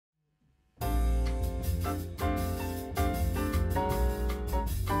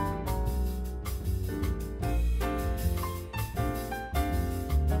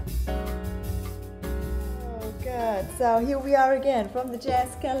right, so here we are again from the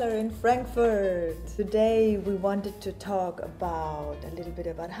Jazz Keller in Frankfurt. Today we wanted to talk about a little bit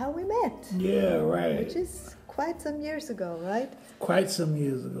about how we met. Yeah, right. Which is quite some years ago, right? Quite some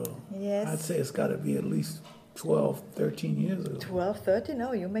years ago. Yes. I'd say it's got to be at least 12, 13 years ago. 12, 13?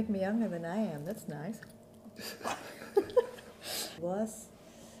 No, you make me younger than I am. That's nice. It was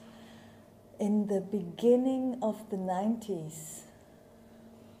in the beginning of the 90s.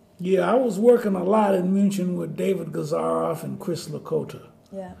 Yeah, I was working a lot in München with David Gazaroff and Chris Lakota.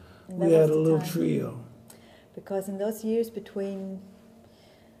 Yeah. We had a little trio. Because in those years between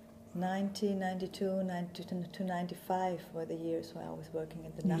 1992 to 95 were the years where I was working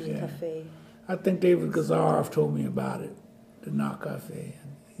at the Nacht Cafe. I think David Gazaroff told me about it, the Nacht Cafe.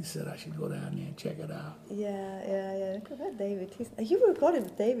 And he said I should go down there and check it out. Yeah. Look at that, David. You recorded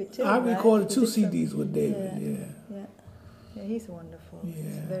with David too, I right? recorded 2 CDs with David, Yeah, he's wonderful. Yeah.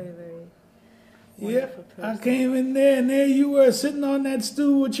 He's a very, very wonderful person. I came in there and there you were sitting on that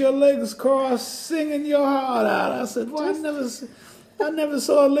stool with your legs crossed, singing your heart out. I said, well, I never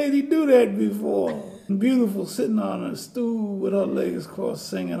saw a lady do that before. Beautiful, sitting on a stool with her legs crossed,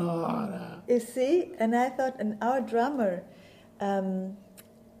 singing her heart out. You see, and I thought, and our drummer,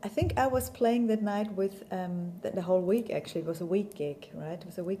 I think I was playing that night with the whole week. Actually, it was a week gig, right? It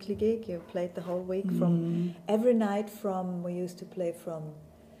was a weekly gig. You played the whole week from every night. We used to play from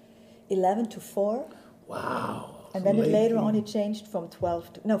 11 to 4. Wow. And then later on it changed from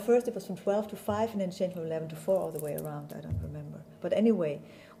 12 to... No, first it was from 12 to 5 and then changed from 11 to 4 all the way around. I don't remember. But anyway,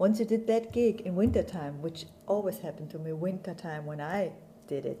 once you did that gig in wintertime, which always happened to me wintertime when I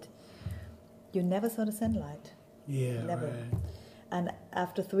did it, you never saw the sunlight. Yeah, never. Right. And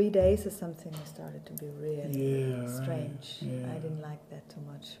after 3 days or something, it started to be really strange. Right. Yeah. I didn't like that too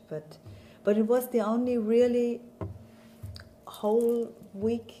much. But it was the only really whole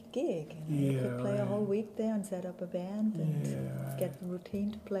week gig. You could play a whole week there and set up a band and get the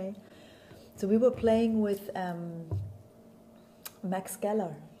routine to play. So we were playing with Max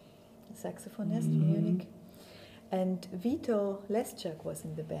Geller, a saxophonist from Munich. And Vito Leschak was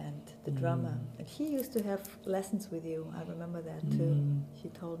in the band, the drummer. And he used to have lessons with you. I remember that too. He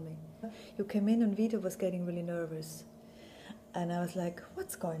told me. You came in and Vito was getting really nervous. And I was like,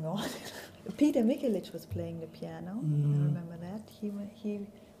 what's going on? Peter Mikulic was playing the piano. I remember that.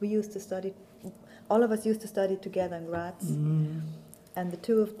 We used to study, all of us used to study together in Graz. And the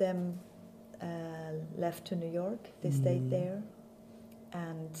two of them left to New York. They stayed there.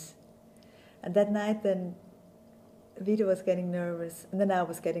 And that night then, Vito was getting nervous, and then I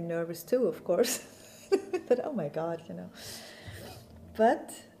was getting nervous too, of course. But oh my God,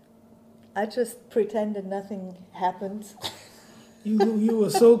 But I just pretended nothing happened. You were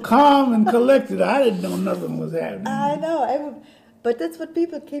so calm and collected. I didn't know nothing was happening. I know, but that's what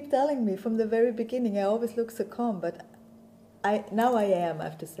people keep telling me from the very beginning. I always look so calm, but now I am, I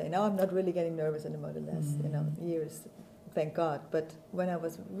have to say. Now I'm not really getting nervous anymore the last years. Thank God. But when I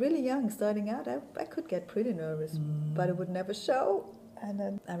was really young, starting out, I could get pretty nervous, but it would never show. And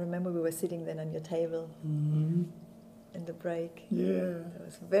then I remember we were sitting then on your table in the break. Yeah. It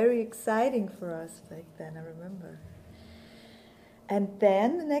was very exciting for us back then, I remember. And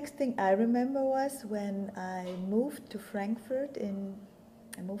then the next thing I remember was when I moved to Frankfurt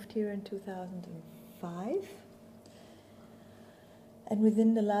I moved here in 2005. And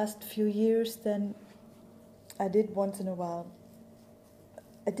within the last few years then, I did once in a while,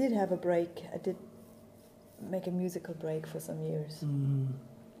 I did have a break. I did make a musical break for some years.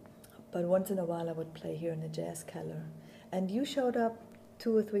 But once in a while I would play here in the Jazz Keller. And you showed up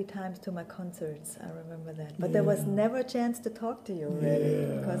 2 or 3 times to my concerts, I remember that. But there was never a chance to talk to you,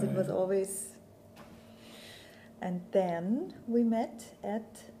 really, because it was always... And then we met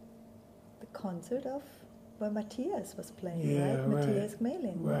at the concert where Matthias was playing, right? Matthias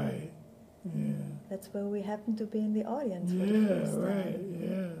Gmelin. Right. Yeah. That's where we happened to be in the audience for the first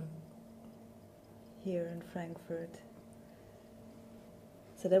time. Here in Frankfurt.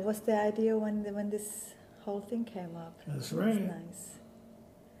 So that was the idea when this whole thing came up. That's right. That's nice.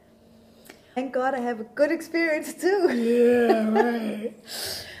 Thank God I have a good experience too. Yeah, right.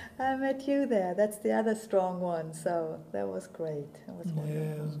 I met you there. That's the other strong one. So that was great. That was wonderful.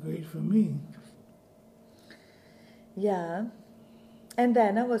 Yeah, it was great for me. Yeah. And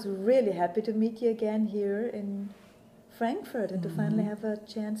then I was really happy to meet you again here in Frankfurt and to finally have a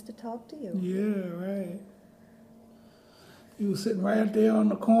chance to talk to you. Yeah, right. You were sitting right there on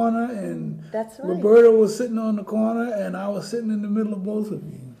the corner, and that's right. Roberta was sitting on the corner, and I was sitting in the middle of both of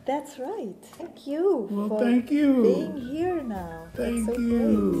you. That's right. Thank you for thank you. being here now. Thank That's so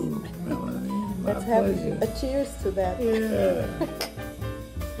you, great. Melanie. My Let's pleasure. have a cheers to that. Yeah.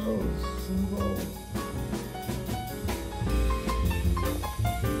 Oh, some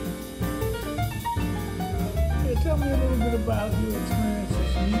tell me a little bit about your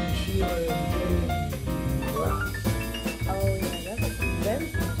experiences meeting Sheila and Jay?